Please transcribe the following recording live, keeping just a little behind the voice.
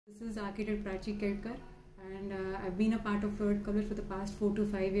This is architect Prachi Kelkar, and I've been a part of Floret College for the past 4 to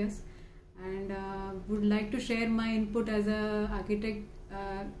 5 years, and would like to share my input as a architect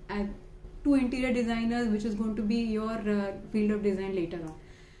to interior designers, which is going to be your field of design later on.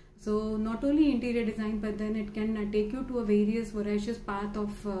 So not only interior design, but then it can take you to a various voracious path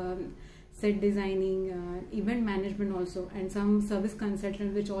of set designing, event management also, and some service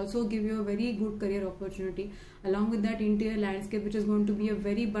consultants, which also give you a very good career opportunity. Along with that, interior landscape, which is going to be a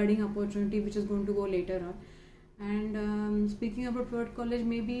very budding opportunity, which is going to go later on. And speaking about Floret College,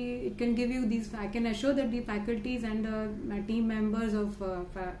 maybe it can give you these. I can assure that the faculties and my team members of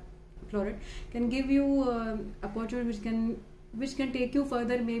Floret can give you opportunity which can take you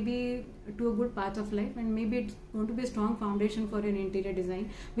further, maybe to a good path of life, and maybe it's going to be a strong foundation for an interior design,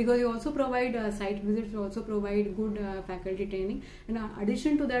 because you also provide site visits, you also provide good faculty training, and in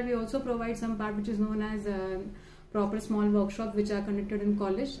addition to that we also provide some part which is known as proper small workshops which are conducted in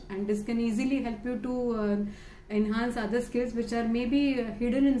college, and this can easily help you to enhance other skills which are maybe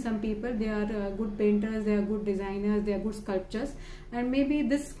hidden in some people. They are good painters, they are good designers, they are good sculptors, and maybe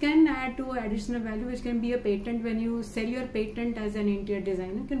this can add to additional value, which can be a patent. When you sell your patent as an interior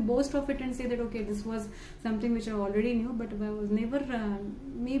designer, you can boast of it and say that okay, this was something which I already knew, but I was never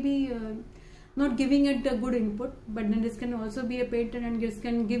not giving it a good input. But then this can also be a patent, and this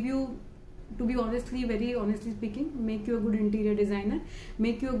can give you, to be very honestly speaking, make you a good interior designer,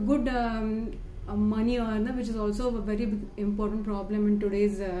 make you a good money earner, which is also a very important problem in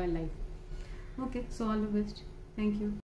today's life. Okay, so all the best. Thank you.